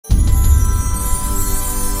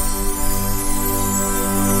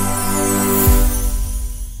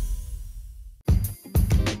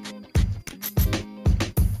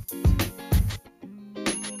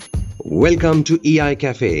Welcome to EI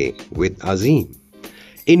Cafe with Azeem,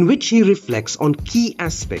 in which he reflects on key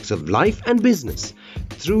aspects of life and business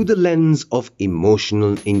through the lens of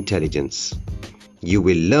emotional intelligence. You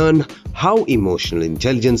will learn how emotional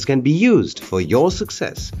intelligence can be used for your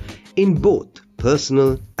success in both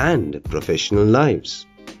personal and professional lives.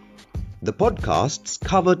 The podcasts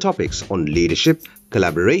cover topics on leadership,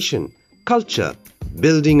 collaboration, culture,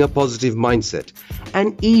 building a positive mindset,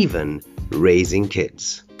 and even raising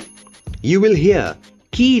kids. You will hear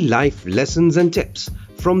key life lessons and tips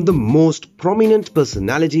from the most prominent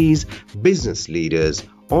personalities, business leaders,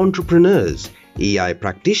 entrepreneurs, EI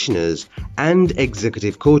practitioners, and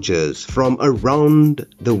executive coaches from around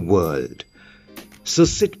the world. So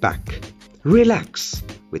sit back, relax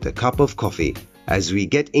with a cup of coffee as we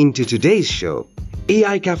get into today's show,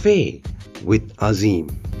 EI Cafe with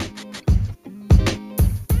Azeem.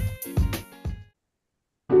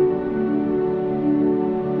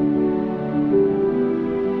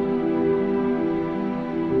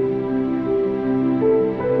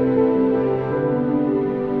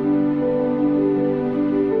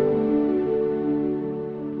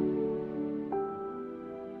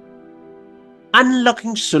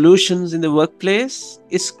 Unlocking solutions in the workplace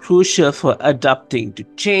is crucial for adapting to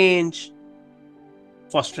change,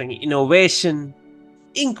 fostering innovation,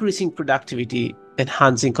 increasing productivity,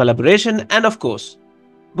 enhancing collaboration, and of course,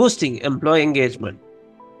 boosting employee engagement.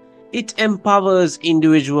 It empowers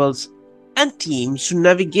individuals and teams to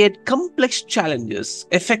navigate complex challenges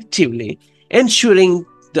effectively, ensuring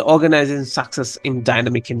the organization's success in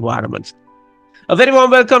dynamic environments. A very warm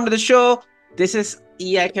welcome to the show. This is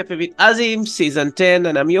EI Cafe with Azeem, Season 10,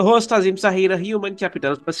 and I'm your host, Azeem Saheer, a human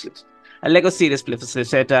capital specialist, a Lego SeriousPlay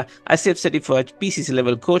facilitator, a self-certified PCC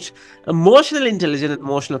level coach, emotional intelligence and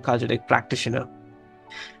emotional culture practitioner.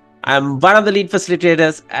 I'm one of the lead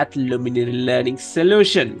facilitators at Luminary Learning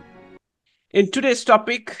Solution. In today's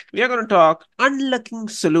topic, we are going to talk unlocking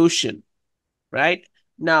solution, right?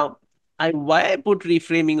 Now, why I put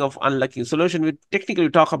reframing of unlocking solution, we technically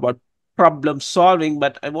talk about problem solving,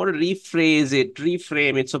 but I want to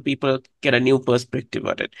reframe it so people get a new perspective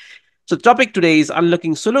on it. So the topic today is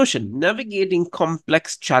unlocking solution, navigating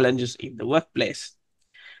complex challenges in the workplace.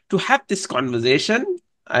 To have this conversation,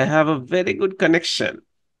 I have a very good connection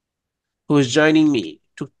who is joining me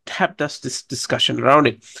to have this discussion around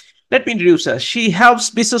it. Let me introduce her. She helps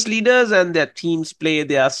business leaders and their teams play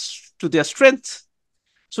to their strengths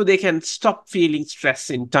so they can stop feeling stress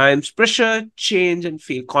in times, pressure, change, and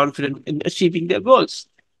feel confident in achieving their goals.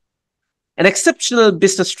 An exceptional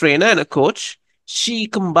business trainer and a coach, she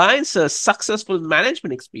combines her successful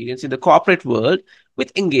management experience in the corporate world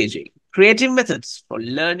with engaging, creative methods for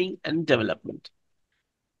learning and development.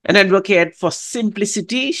 An advocate for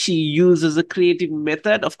simplicity, she uses a creative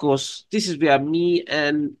method. Of course, this is where me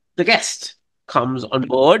and the guest comes on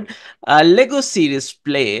board. A Lego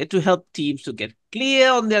SeriousPlay to help teams to get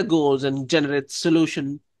clear on their goals and generate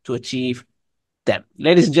solution to achieve them.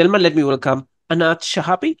 Ladies and gentlemen, let me welcome Anat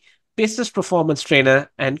Shabi, business performance trainer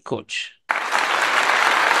and coach.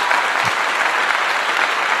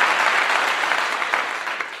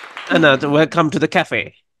 Anat, welcome to the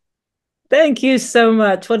cafe. Thank you so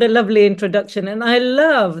much. What a lovely introduction. And I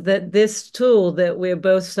love that this tool that we're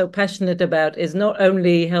both so passionate about is not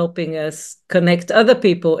only helping us connect other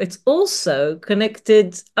people, it's also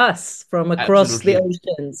connected us from across Absolutely.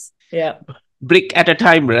 the oceans. Yeah. Brick at a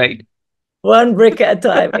time, right? One brick at a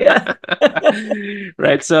time. Yeah.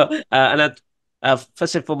 Right. So, Anat,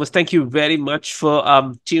 first and foremost, thank you very much for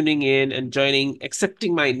tuning in and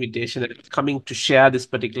accepting my invitation and coming to share this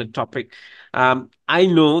particular topic. I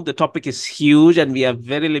know the topic is huge and we have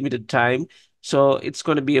very limited time, so it's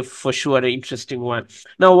going to be for sure an interesting one.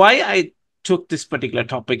 Now, why I took this particular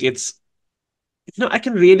topic, I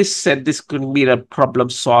can really said this could be a problem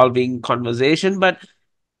solving conversation, but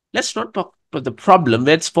let's not talk about the problem.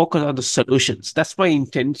 Let's focus on the solutions. That's my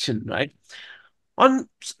intention, right? On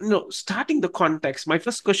starting the context, my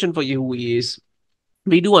first question for you is: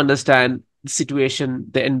 we do understand the situation,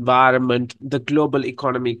 the environment, the global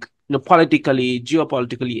economic, politically,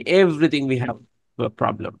 geopolitically, everything we have a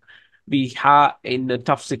problem. We are in a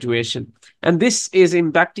tough situation, and this is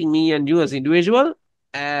impacting me and you as individual,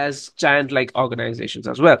 as giant like organizations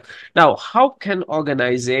as well. Now, how can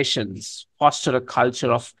organizations foster a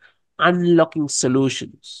culture of unlocking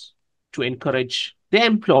solutions to encourage their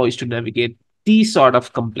employees to navigate these sort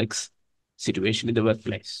of complex situation in the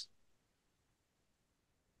workplace?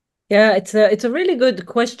 Yeah, it's a really good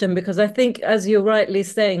question because I think, as you're rightly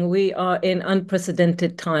saying, we are in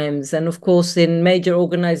unprecedented times, and of course, in major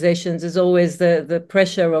organizations, is always the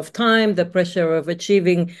pressure of time, the pressure of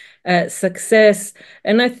achieving success,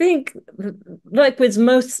 and I think, like with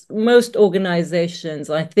most organizations,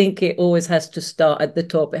 I think it always has to start at the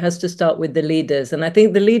top. It has to start with the leaders, and I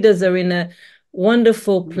think the leaders are in a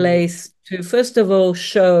wonderful Mm, place to, first of all,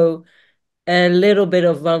 show a little bit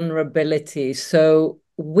of vulnerability. So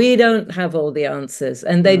we don't have all the answers,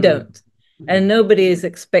 and they mm, don't. And mm, nobody is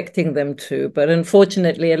expecting them to. But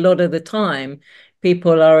unfortunately, a lot of the time,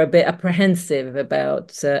 people are a bit apprehensive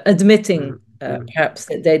about admitting mm, mm, perhaps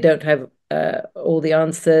that they don't have all the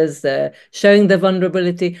answers, showing the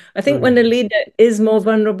vulnerability. I think when a mm, leader is more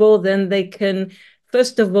vulnerable, then they can,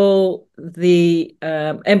 first of all, the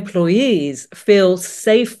employees feel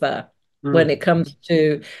safer when mm, it comes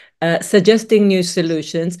to suggesting new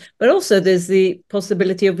solutions, but also there's the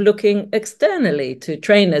possibility of looking externally to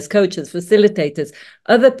trainers, coaches, facilitators,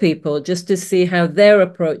 other people, just to see how they're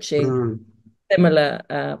approaching mm, similar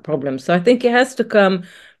problems. So I think it has to come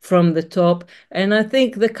from the top. And I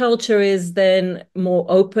think the culture is then more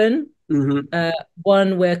open, mhm, uh,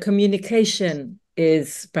 one where communication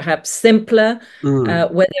is perhaps simpler,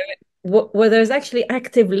 mm. where there's actually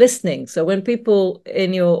active listening. So when people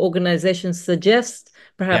in your organization suggest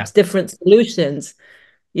Yeah. perhaps different solutions,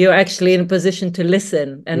 you're actually in a position to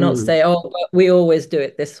listen and not Mm, say, oh, but we always do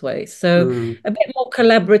it this way. So mm, a bit more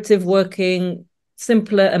collaborative working,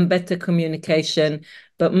 simpler and better communication.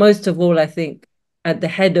 But most of all, I think at the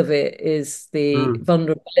head of it is the mm.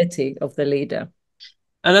 vulnerability of the leader.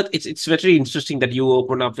 And it's very interesting that you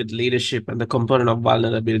open up with leadership and the component of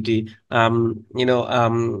vulnerability.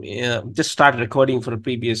 Yeah, just started recording for a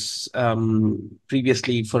previously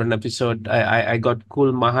for an episode. I got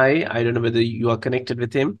Kul Mahai. I don't know whether you are connected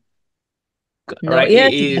with him, Not right?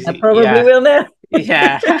 yet. I probably Yeah. will now.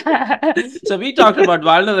 Yeah. So we talked about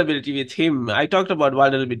vulnerability with him. I talked about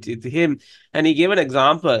vulnerability with him, and he gave an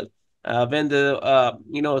example when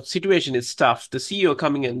the situation is tough. The CEO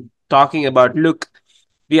coming and talking about, look,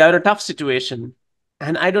 we are in a tough situation,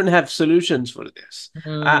 and I don't have solutions for this.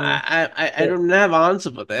 Mm, I don't have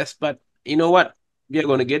answer for this, but you know what? We are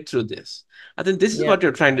going to get through this. I think this is yeah, what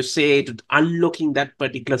you're trying to say to unlocking that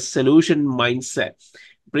particular solution mindset,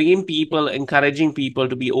 bringing people, encouraging people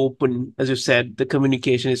to be open. As you said, the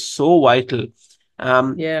communication is so vital.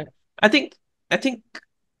 um yeah. i think I think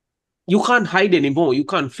you can't hide anymore, you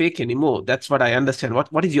can't fake anymore. That's what I understand.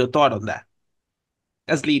 What is your thought on that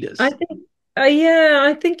as I leaders? think, yeah,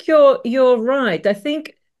 I think you're right. I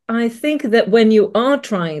think that when you are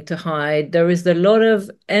trying to hide, there is a lot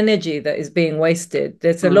of energy that is being wasted.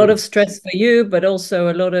 There's a lot of Mm, stress for you, but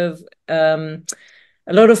also a lot of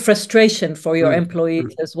frustration for your mm, employees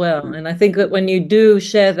mm. as well. And I think that when you do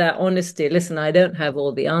share that honesty, listen, I don't have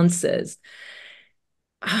all the answers.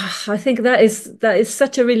 I think that is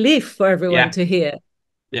such a relief for everyone Yeah, to hear.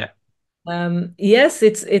 yeah, Yes,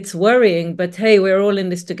 it's worrying, but hey, we're all in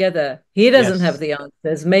this together. He doesn't have yes, the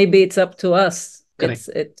answers. Maybe it's up to us. correct.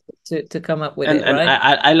 To come up with and it, and right?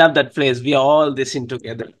 I love that phrase. We are all this in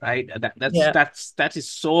together, right? Yeah, That is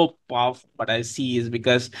so powerful. What I see is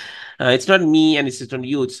because it's not me and it's not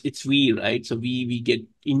you. It's we, right? So we get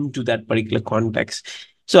into that particular context.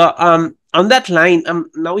 So on that line,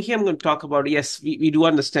 now here I'm going to talk about, yes, we do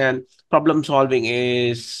understand problem solving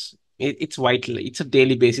is it's vital. It's a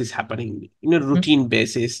daily basis happening, mhm, routine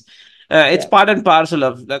basis. It's yeah. part and parcel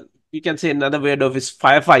of that. You can say another word of is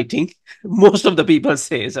firefighting. Most of the people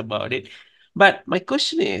says about it. But my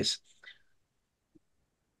question is,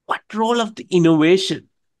 what role of the innovation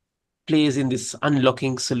plays in this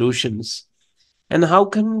unlocking solutions, and how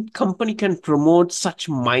can company can promote such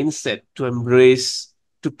mindset to embrace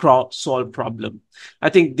to solve problem? I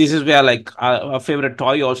think this is where like our favorite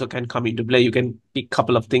toy also can come into play. You can pick a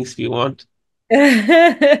couple of things if you want.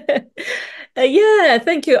 Yeah,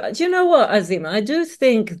 thank you. Do you know what, Azim? I do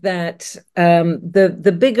think that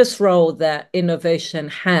the biggest role that innovation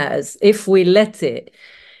has, if we let it,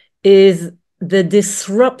 is the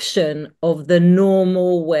disruption of the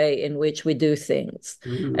normal way in which we do things.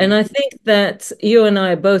 And Mm, I think that you and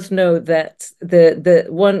I both know that the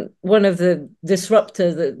one of the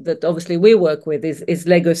disruptors that obviously we work with is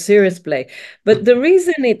Lego SeriousPlay. But the mm,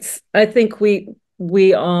 reason I think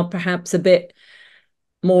we are perhaps a bit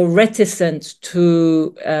more reticent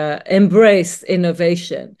to embrace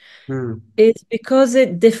innovation mm. is because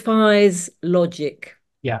it defies logic.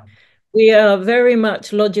 Yeah. We are very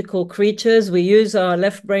much logical creatures. We use our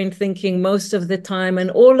left brain thinking most of the time,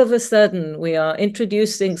 and all of a sudden we are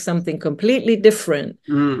introducing something completely different,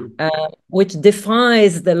 which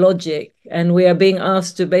defies the logic, and we are being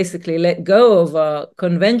asked to basically let go of our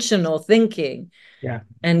conventional thinking Yeah.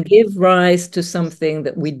 and give rise to something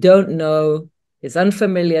that we don't know, is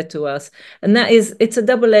unfamiliar to us. And it's a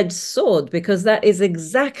double-edged sword, because that is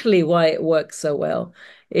exactly why it works so well.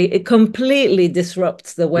 It completely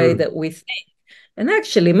disrupts the way that we think. And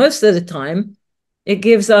actually, most of the time, it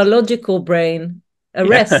gives our logical brain a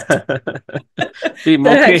rest. Yeah. Be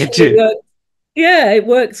more That actually creative. works. Yeah, it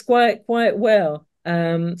works quite well.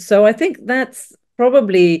 So I think that's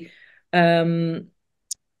probably the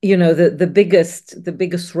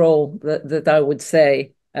biggest role that I would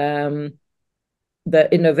say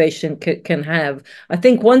that innovation can have. I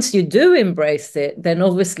think once you do embrace it, then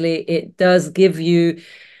obviously it does give you,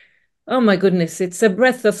 oh my goodness, it's a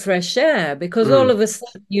breath of fresh air, because all Mm, of a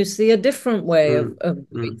sudden you see a different way mm, of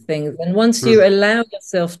doing mm, things. And once you mm. allow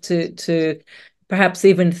yourself to perhaps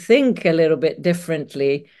even think a little bit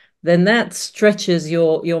differently, then that stretches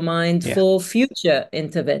your mind Yeah. for future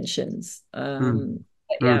interventions. Mm,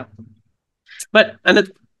 Yeah. mm. But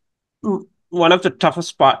one of the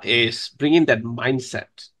toughest part is bringing that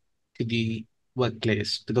mindset to the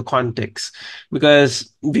workplace, to the context,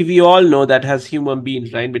 because we all know that as human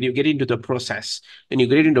beings, right? When you get into the process, when you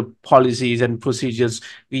get into policies and procedures,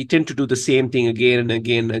 we tend to do the same thing again and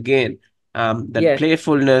again and again. That Yeah.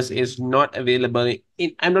 playfulness is not available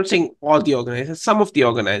in, I'm not saying all the organizations, some of the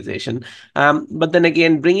organization. But then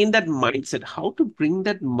again, bringing that mindset, how to bring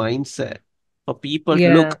that mindset for people to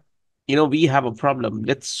Yeah. look, we have a problem,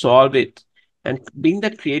 let's solve it, and bring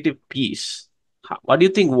that creative piece. What do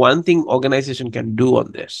you think one thing organization can do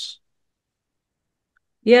on this?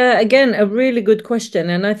 Yeah, again, a really good question.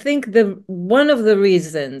 And I think the one of the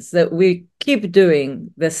reasons that we keep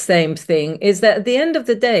doing the same thing is that at the end of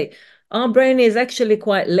the day, our brain is actually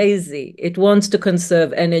quite lazy. It wants to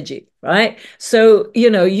conserve energy, right? So, you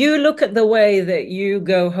look at the way that you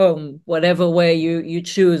go home, whatever way you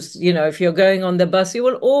choose, if you're going on the bus, you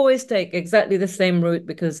will always take exactly the same route,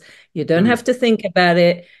 because you don't Mm, have to think about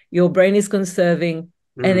it. Your brain is conserving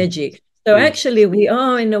mm, energy. So mm. actually, we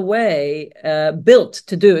are in a way built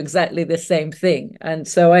to do exactly the same thing. And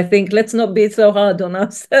so I think let's not be so hard on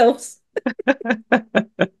ourselves.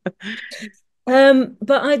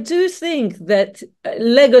 But I do think that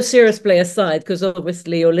Lego SeriousPlay aside, because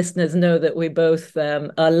obviously your listeners know that we both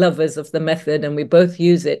are lovers of the method and we both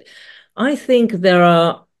use it. I think there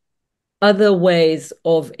are other ways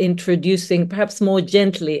of introducing, perhaps more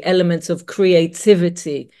gently, elements of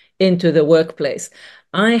creativity into the workplace.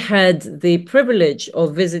 I had the privilege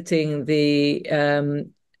of visiting the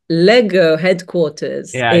Lego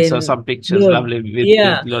headquarters Yeah, I saw in some pictures, Lund. lovely with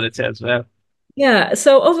Yeah. Lawrence as well. Yeah,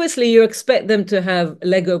 so obviously you expect them to have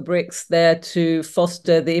Lego bricks there to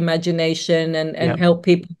foster the imagination and Yeah. help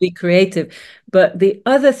people be creative. But the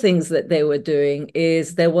other things that they were doing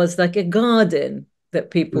is there was like a garden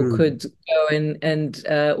that people Mm, could go and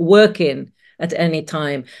work in at any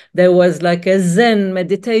time. There was like a Zen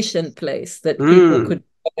meditation place that people mm, could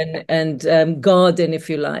go and garden, if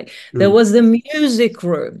you like. There mm, was the music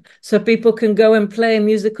room, so people can go and play a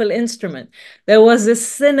musical instrument. There was a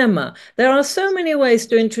cinema. There are so many ways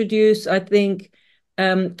to introduce, I think,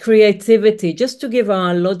 creativity, just to give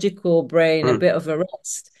our logical brain a mm. bit of a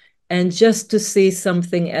rest and just to see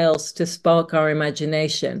something else to spark our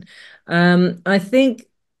imagination. I think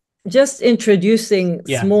just introducing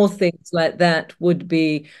Yeah. small things like that would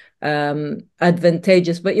be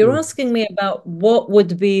advantageous. But you're Mm. asking me about what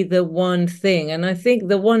would be the one thing. And I think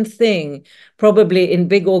the one thing, probably in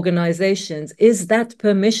big organizations, is that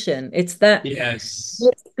permission. It's that Yes.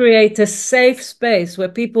 let's create a safe space where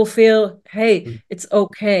people feel, hey, Mm, it's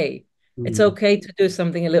okay. It's mm, okay to do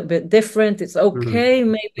something a little bit different. It's mm, okay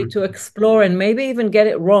maybe mm, to explore and maybe even get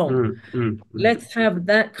it wrong. mm, mm, mm. Let's have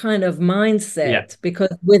that kind of Yeah. mindset,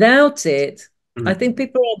 because without it, I Mm, think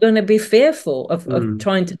people are going to be fearful of mm.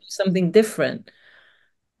 trying to do something different.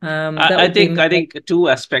 That I would be think my. I think two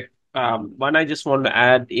aspects. One I just want to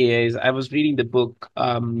add is I was reading the book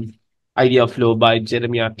Idea Flow by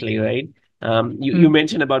Jeremiah Clay, right? You Mm.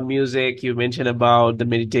 mentioned about music, you mentioned about the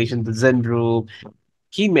meditation, the Zen room.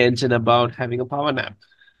 He mentioned about having a power nap.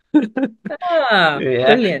 Ah,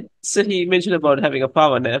 Yeah. brilliant. So he mentioned about having a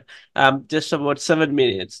power nap. Just about 7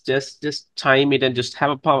 minutes. Just time it and just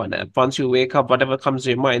have a power nap. Once you wake up, whatever comes to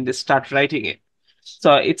your mind, just start writing it.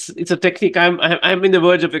 So it's a technique. I'm in the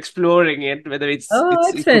verge of exploring it. Whether Oh,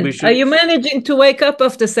 it could be excellent. Are should. you managing to wake up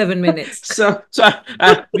after 7 minutes? So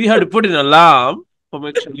we have to put an alarm. for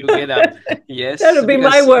make sure you get up. Yes, That'll be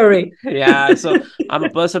my because worry. yeah, so I'm a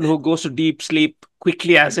person who goes to deep sleep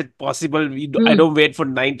quickly as it possible. I Mm, don't wait for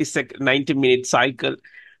 90-minute cycle.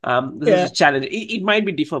 This is yeah. a challenge. It might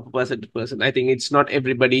be different from person to person. I think it's not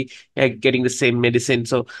everybody getting the same medicine.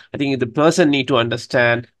 So I think the person need to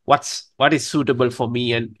understand what is suitable for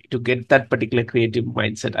me and to get that particular creative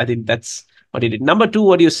mindset. I think that's what it did. Number two,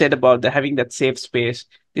 what you said about having that safe space.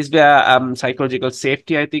 This is where psychological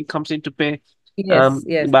safety, I think, comes into play Yes,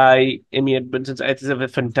 yes. by Amy Edmondson. It is a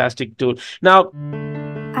fantastic tool. Now,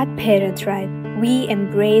 At Parent Thrive, we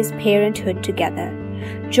embrace parenthood together.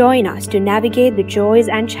 Join us to navigate the joys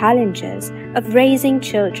and challenges of raising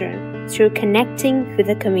children through connecting with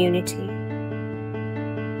the community.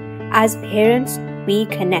 As parents, we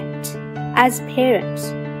connect. As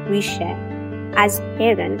parents, we share. As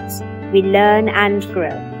parents, we learn and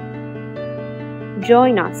grow.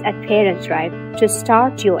 Join us at Parent Thrive to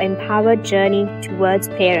start your empowered journey towards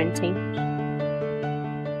parenting.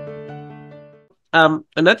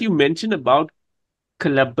 Anat, you mentioned about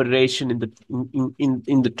collaboration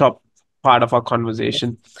in the top part of our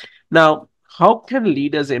conversation. Now, how can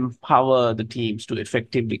leaders empower the teams to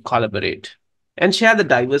effectively collaborate and share the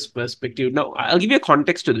diverse perspective? Now, I'll give you a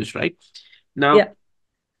context to this, right? Now, Yeah.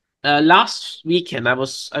 last weekend I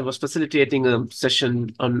was facilitating a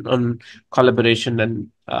session on collaboration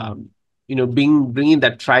and bringing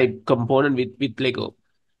that tribe component with Lego.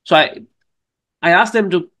 So I asked them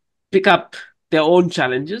to pick up their own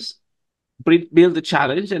challenges, build the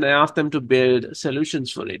challenge, and I asked them to build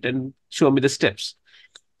solutions for it and show me the steps.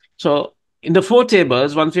 So in the four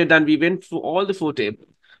tables, once we're done, we went through all the four tables.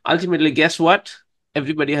 Ultimately, guess what?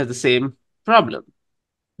 Everybody has the same problem,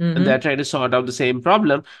 and they're Mm-hmm. trying to sort out the same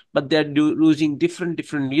problem, but they're using different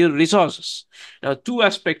resources. Now, two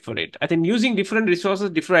aspects for it. I think using different resources,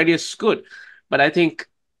 different ideas is good, but I think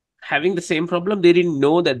having the same problem, they didn't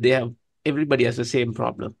know that everybody has the same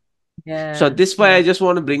problem. So Yeah. this why Yeah. I just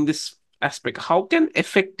want to bring this aspect. How can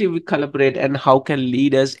effectively collaborate and how can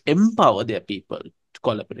leaders empower their people to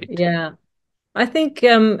collaborate? Yeah. I think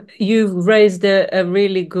you've raised a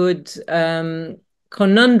really good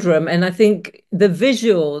conundrum, and I think the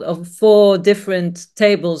visual of four different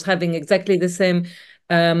tables having exactly the same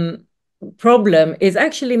um, problem is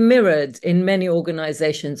actually mirrored in many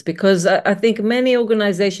organizations, because I think many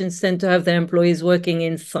organizations tend to have their employees working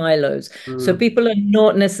in silos. So Mm, people are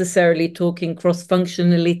not necessarily talking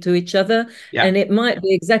cross-functionally to each other, yeah. and it might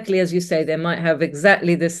be exactly as you say, they might have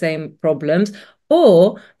exactly the same problems,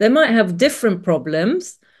 or they might have different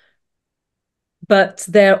problems, but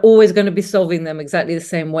they're always going to be solving them exactly the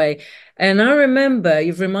same way. And I remember,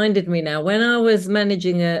 you've reminded me now, when I was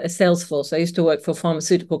managing a sales force, I used to work for a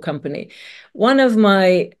pharmaceutical company. One of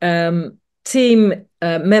my team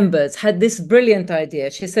members had this brilliant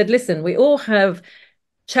idea. She said, listen, we all have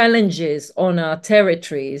challenges on our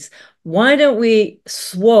territories. Why don't we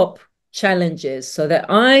swap challenges so that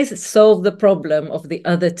I solve the problem of the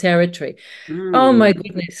other territory? Oh my Mm,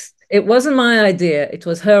 goodness. It wasn't my idea. It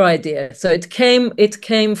was her idea. So it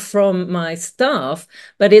came from my staff,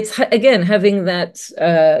 but it's again having that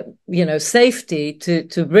safety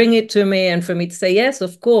to bring it to me and for me to say yes,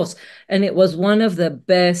 of course. And it was one of the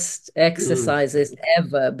best mm, exercises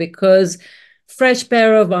ever, because fresh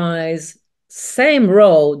pair of eyes, same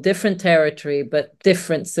role, different territory, but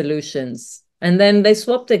different solutions. And then they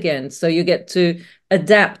swapped again. So you get to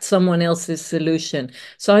adapt someone else's solution.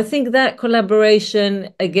 So I think that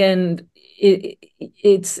collaboration, again,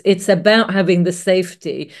 it's about having the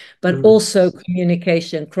safety, but mm, also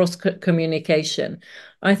communication, cross communication.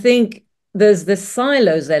 I think there's the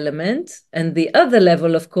silos element, and the other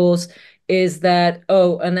level, of course, is that,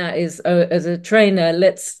 oh, and that is, oh, as a trainer,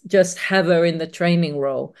 let's just have her in the training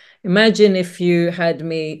role. Imagine if you had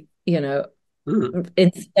me, mm,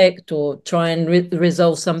 inspect or try and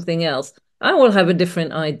resolve something else. I will have a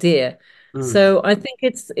different idea. mm, So I think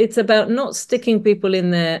it's about not sticking people in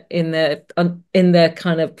their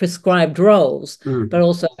kind of prescribed roles, but mm,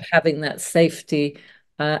 also having that safety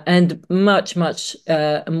and much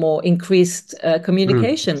more increased mm,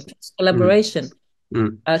 communication, mm, collaboration.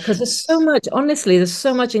 mm. Because there's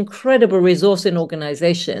so much incredible resource in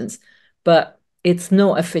organizations, but it's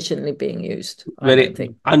not efficiently being used, I Very don't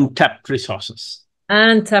think. untapped resources.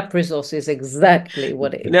 And tap resources, exactly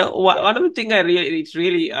what it is. Yeah. One of the thing it's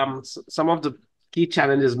really some of the key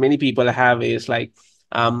challenges many people have is like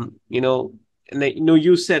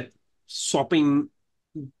you said swapping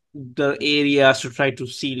the areas to try to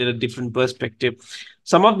see a different perspective.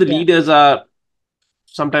 Some of the Yeah. leaders are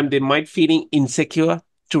sometimes they might feeling insecure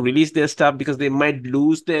to release their stuff because they might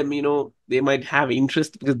lose them. They might have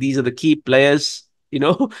interest because these are the key players.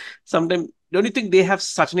 Sometimes don't you think they have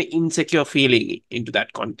such an insecure feeling into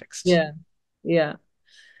that context? Yeah. Yeah.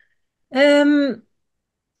 Um,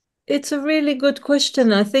 it's a really good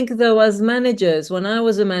question. I think though, as managers, when I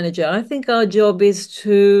was a manager, I think our job is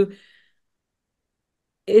to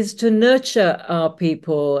nurture our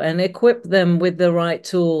people and equip them with the right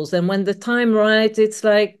tools. And when the time right, it's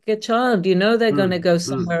like a child, they're going to Mm, go mm,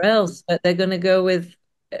 somewhere else, but they're going to go with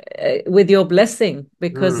your blessing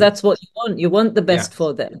because mm. that's what you want. You want the Yeah, best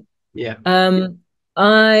for them. yeah. Um,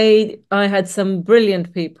 I had some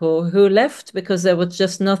brilliant people who left because there was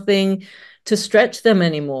just nothing to stretch them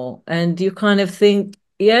anymore. And you kind of think,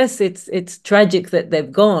 yes, it's tragic that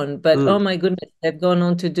they've gone, but oh Mm, my goodness, they've gone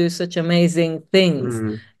on to do such amazing things.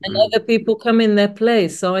 mm, And mm. other people come in their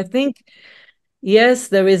place. So I think, yes,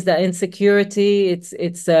 there is that insecurity. It's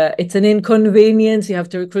an inconvenience. You have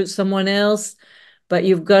to recruit someone else, but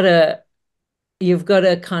you've got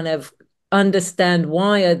to kind of understand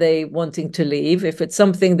why are they wanting to leave. If it's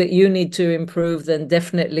something that you need to improve, then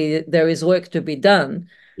definitely there is work to be done.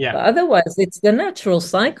 Yeah. But otherwise, it's the natural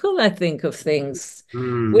cycle, I think, of things.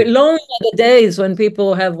 Mm. We're long are the days when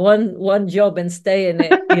people have one job and stay in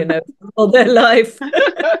it, all their life.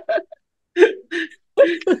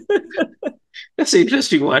 That's an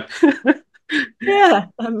interesting one. Yeah,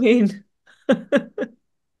 I mean,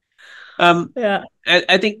 um, yeah,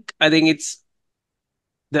 I think it's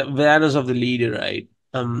the awareness of the leader, right?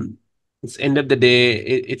 It's end of the day,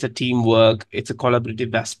 it's a teamwork, it's a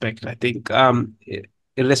collaborative aspect. I think,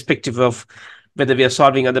 irrespective of whether we are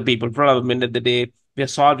solving other people problem, end of the day, we are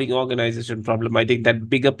solving organization problem. I think that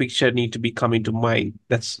bigger picture need to be coming to mind.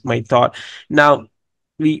 That's my thought. Now,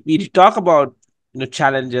 we talk about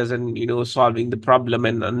challenges and solving the problem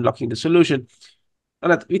and unlocking the solution.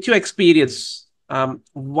 Anat, with your experience,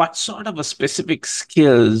 what sort of a specific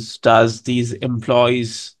skills does these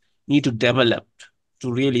employees need to develop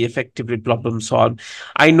to really effectively problem solve?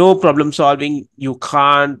 I know problem solving, you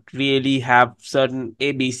can't really have certain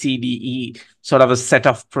A, B, C, D, E sort of a set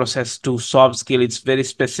of process to solve skill. It's very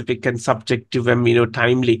specific and subjective and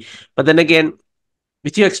timely. But then again,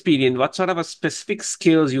 with your experience, what sort of a specific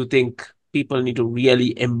skills you think people need to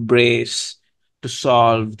really embrace to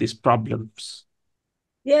solve these problems?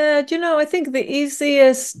 yeah. I think the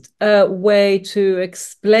easiest way to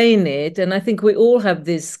explain it, and I think we all have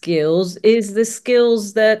these skills, is the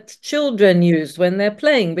skills that children use when they're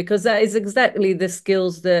playing, because that is exactly the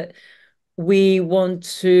skills that we want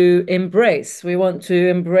to embrace. We want to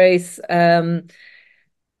embrace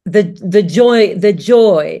the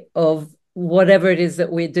joy of whatever it is that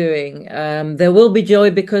we're doing. There will be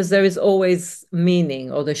joy because there is always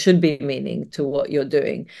meaning, or there should be meaning to what you're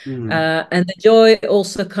doing. Mm, And the joy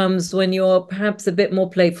also comes when you're perhaps a bit more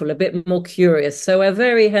playful, a bit more curious. So a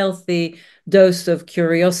very healthy dose of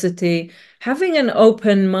curiosity, having an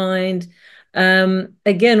open mind.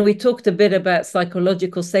 Again, we talked a bit about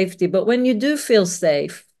psychological safety, but when you do feel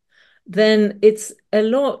safe, then it's a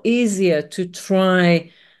lot easier to try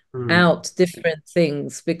mm, out different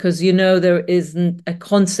things because there isn't a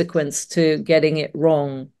consequence to getting it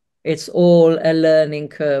wrong. It's all a learning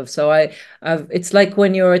curve. So it's like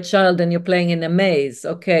when you're a child and you're playing in a maze.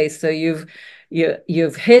 Okay, so you've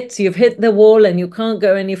hit the wall and you can't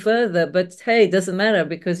go any further, but hey, it doesn't matter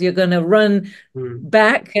because you're going to run mm,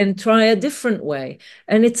 back and try a different way.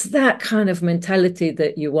 And it's that kind of mentality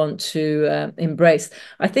that you want to embrace.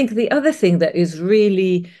 I think the other thing that is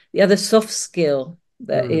really the other soft skill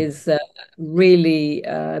that mm, is really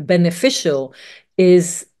beneficial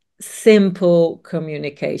is simple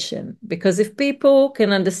communication. Because if people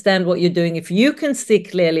can understand what you're doing, if you can see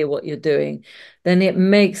clearly what you're doing, then it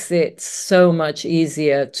makes it so much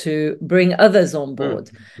easier to bring others on mm,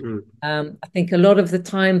 board. mm. I think a lot of the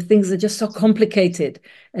time things are just so complicated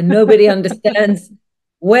and nobody understands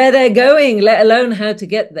where they're going, let alone how to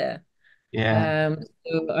get there. Yeah.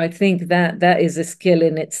 So I think that is a skill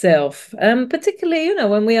in itself, particularly,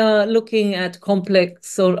 when we are looking at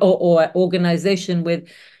complex or organization with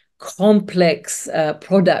complex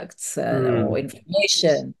products or Mm,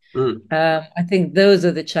 information. mm. I think those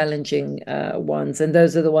are the challenging ones, and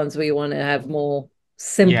those are the ones where you want to have more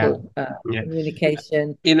Yeah. simple Yeah.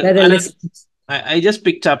 communication, better And listen. I just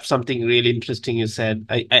picked up something really interesting you said.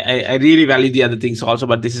 I really value the other things also,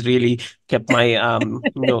 but this has really kept my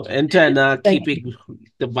antenna Thank you. keeping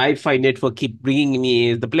the Wi-Fi network keep bringing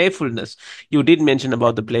me the playfulness. You did mention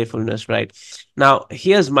about the playfulness, right? Now,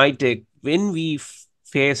 here's my take. When we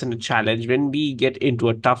face a challenge, when we get into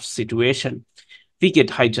a tough situation, we get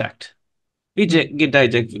hijacked. Mm. Get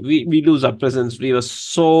hijacked. We lose our presence. We were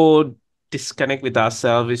so disconnect with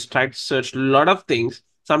ourselves. We try to search a lot of things.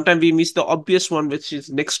 Sometimes we miss the obvious one, which is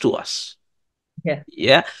next to us. Yeah.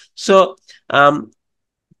 Yeah. So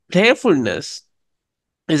playfulness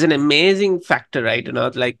is an amazing factor, right?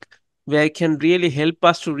 Like where it can really help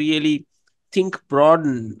us to really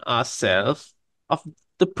broaden ourselves of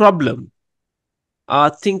the problem.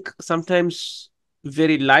 Think sometimes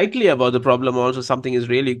very lightly about the problem. Also, something is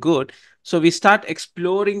really good. So we start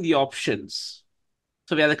exploring the options.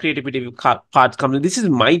 So where the creativity part comes in. This is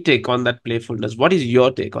my take on that playfulness. What is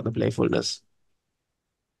your take on the playfulness?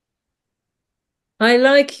 I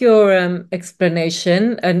like your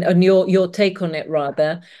explanation and your take on it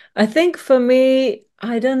rather. I think for me,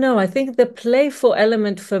 I don't know. I think the playful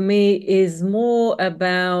element for me is more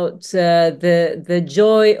about the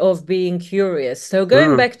joy of being curious. So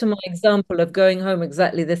going Mm, back to my example of going home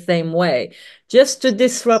exactly the same way, just to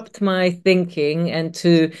disrupt my thinking and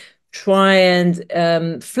to try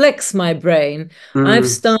and flex my brain, I've mm,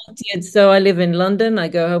 started. So I live in London. I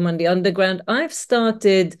go home on the underground. I've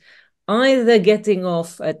started either getting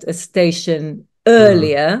off at a station mm,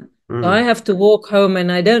 earlier, so I mm, have to walk home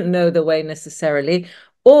and I don't know the way necessarily,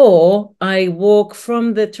 or I walk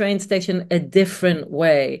from the train station a different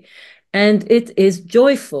way. And it is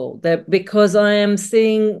joyful that because I am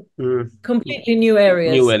seeing mm. completely new New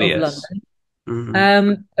areas of areas. London.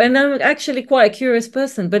 Mm, And I'm actually quite a curious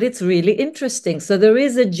person, but it's really interesting. So there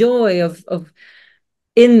is a joy of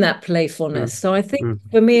in that mm, playfulness. So I think mm,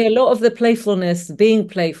 for me, a lot of the playfulness, being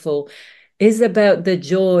playful, is about the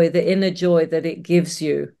joy, the inner joy that it gives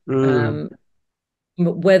you. mm.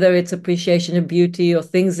 Whether it's appreciation of beauty or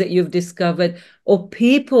things that you've discovered or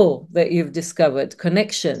people that you've discovered,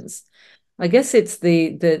 connections. I guess it's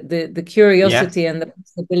the Yeah. curiosity and the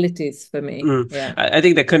possibilities for me. Mm. Yeah. I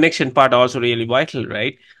think the connection part also really vital,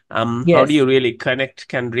 right? How do you Yes. really connect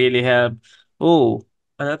can really help. Oh,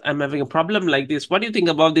 I'm having a problem like this. What do you think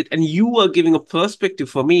about it? And you are giving a perspective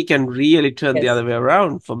for me can really turn the Yes. other way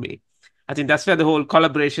around for me. I think that's where the whole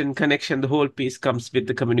collaboration, connection, the whole piece comes with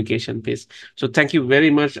the communication piece. So thank you very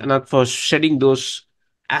much, Anat, for shedding those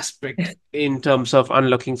aspect in terms of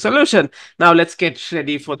unlocking solution. Now let's get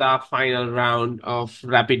ready for the final round of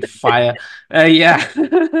rapid fire. Yeah.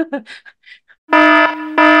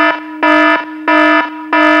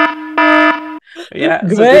 Yeah,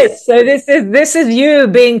 so Great. this So this is you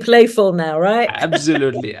being playful now, right?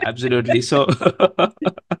 absolutely, absolutely. So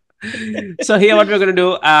so here what we're gonna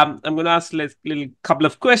do, I'm gonna ask like little couple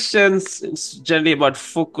of questions. It's generally about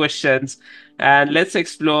 4 questions, and let's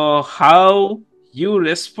explore how you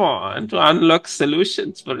respond to unlock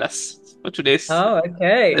solutions for us for today's Oh,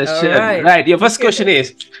 okay. All session. right. Right. Your first question Good.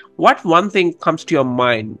 is, what one thing comes to your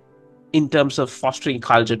mind in terms of fostering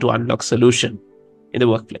culture to unlock solution in the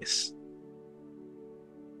workplace?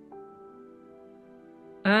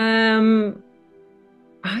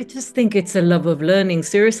 I just think it's a love of learning.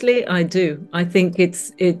 Seriously, I do. I think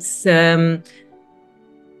it's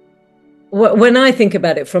when I think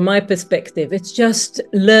about it from my perspective, it's just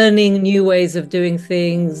learning new ways of doing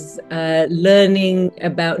things, learning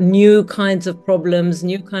about new kinds of problems,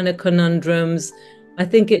 new kind of conundrums. I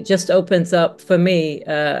think it just opens up for me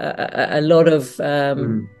a lot of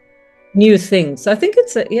Mm, new things. So I think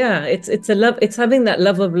it's a love. It's having that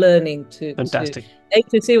love of learning fantastic.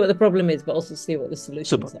 to see what the problem is, but also see what the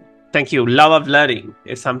Super. solutions are. Thank you. Love of learning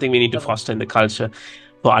is something we need to Love of foster in the culture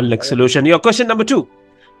for unlock solution. Your question number 2.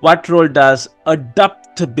 What role does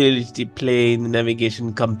adaptability play in the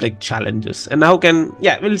navigation complex challenges? And how can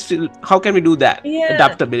we do that? Yeah,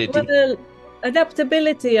 Adaptability. well,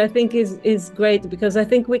 adaptability I think is great because I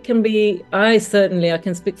think we can be. I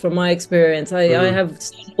can speak from my experience. I Mm, have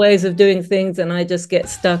certain ways of doing things and I just get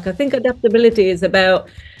stuck. I think adaptability is about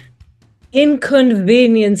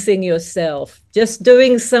inconveniencing yourself, just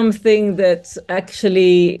doing something that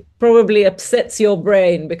actually probably upsets your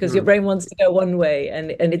brain because your mm, brain wants to go one way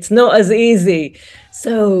and it's not as easy.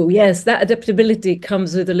 So yes, that adaptability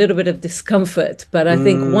comes with a little bit of discomfort, but I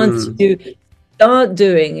think once mm. you start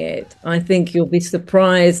doing it, I think you'll be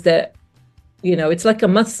surprised that, it's like a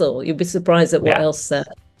muscle. You'll be surprised at what Yeah. else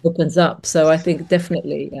opens up. So I think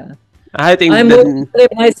definitely, yeah. I think I'm working that. on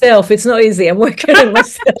it myself. It's not easy. I'm working on it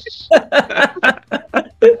myself.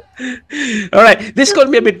 All right. This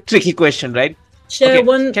could be a bit tricky question, right? Share Okay.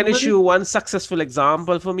 one, Can you show one successful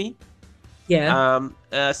example for me? yeah.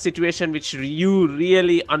 A situation which you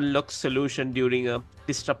really unlock solution during a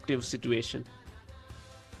disruptive situation.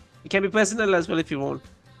 It can be personal as well if you want.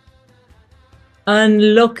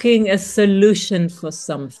 Unlocking a solution for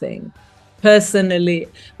something personally.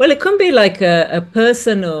 Well, it can be like a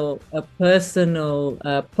personal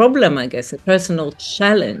problem, I guess, a personal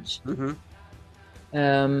challenge. Mm-hmm.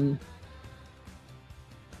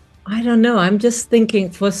 I don't know. I'm just thinking,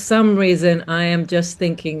 for some reason, I am just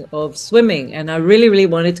thinking of swimming. And I really, really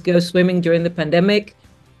wanted to go swimming during the pandemic.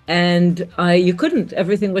 And you couldn't.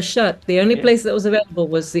 Everything was shut. The only place that was available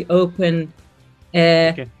was the open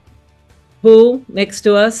air pool next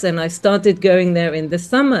to us. And I started going there in the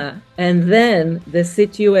summer. And then the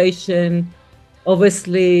situation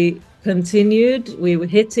obviously continued. We were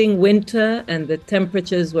hitting winter and the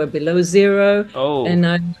temperatures were below zero. Oh. And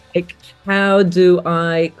I'm like, how do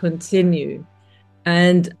I continue?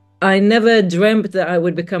 And I never dreamt that I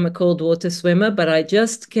would become a cold water swimmer, but I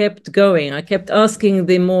just kept going. I kept asking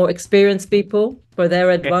the more experienced people for their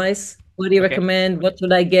advice. What do you recommend? What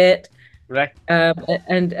should I get? Right.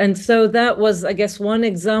 And so that was, I guess, one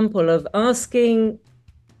example of asking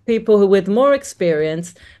people who with more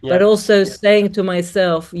experience, but also saying to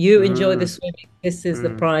myself, you enjoy the swimming. This is the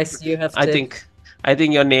price you have to. I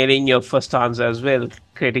think you're nailing your first answer as well,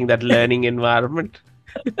 creating that learning environment.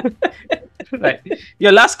 Right.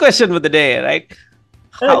 Your last question for the day, right?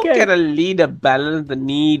 How can a leader balance the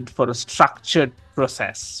need for a structured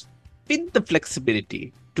process with the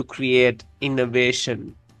flexibility to create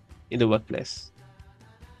innovation in the workplace?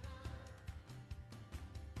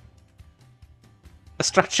 A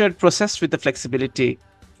structured process with the flexibility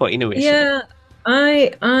for innovation. Yeah,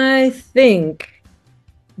 I think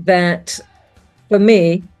that for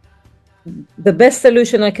me, the best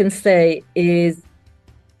solution I can say is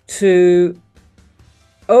to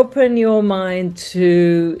open your mind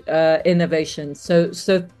to innovation. So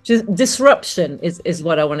just disruption is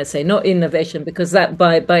what I want to say, not innovation, because that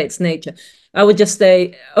by its nature, I would just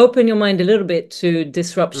say open your mind a little bit to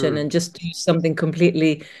disruption and just do something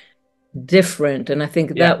completely different. And I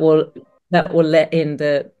think that will let in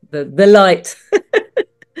the light,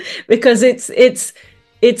 because it's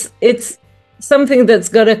something that's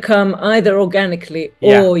got to come either organically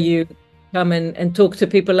or you come and talk to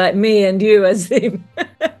people like me and you, Azeem,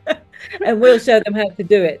 and we'll show them how to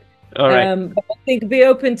do it. All right. But I think be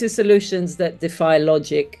open to solutions that defy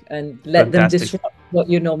logic and let them disrupt what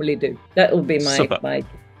you normally do. That will be my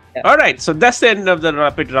All right. So that's the end of the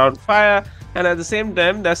rapid round fire. And at the same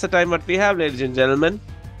time, that's the time what we have, ladies and gentlemen.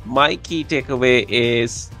 My key takeaway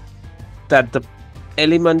is that the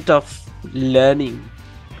element of learning,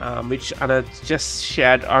 which Anat just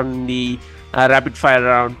shared on the rapid fire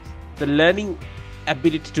round, the learning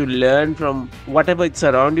ability to learn from whatever it's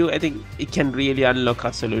around you, I think it can really unlock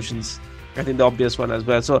our solutions. I think the obvious one as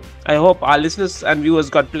well. So I hope our listeners and viewers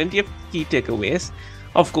got plenty of key takeaways.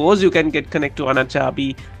 Of course, you can get connected to Anat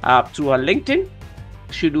Shabi through her LinkedIn.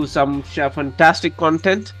 She do share fantastic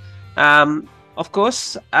content. Of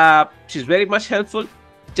course, she's very much helpful.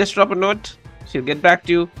 Just drop a note. She'll get back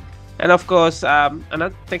to you. And of course,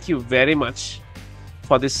 Anat, thank you very much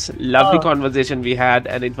for this lovely conversation we had.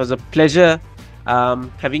 And it was a pleasure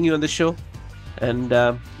having you on the show. And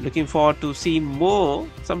looking forward to seeing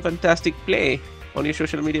some fantastic play on your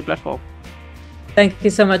social media platform. Thank you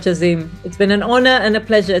so much, Azeem. It's been an honor and a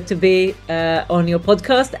pleasure to be on your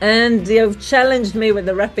podcast, and you've challenged me with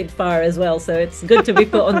the rapid fire as well. So it's good to be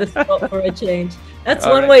put on the spot for a change. That's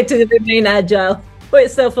one way to remain agile. Put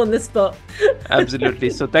yourself on the spot. Absolutely.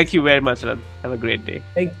 So thank you very much, Anat. Have a great day.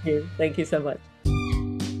 Thank you. Thank you so much.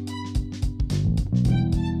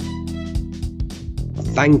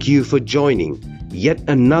 Thank you for joining yet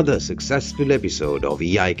another successful episode of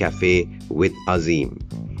EI Cafe with Azeem.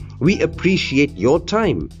 We appreciate your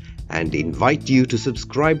time and invite you to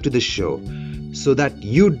subscribe to the show so that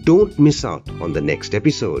you don't miss out on the next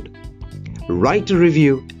episode. Write a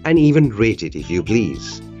review and even rate it if you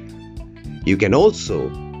please. You can also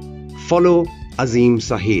follow Azeem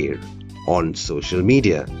Saheer on social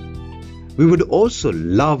media. We would also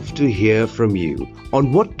love to hear from you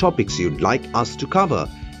on what topics you'd like us to cover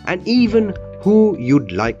and even who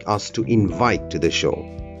you'd like us to invite to the show.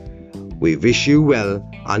 We wish you well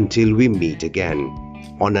until we meet again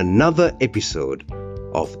on another episode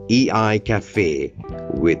of EI Cafe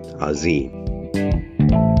with Azeem.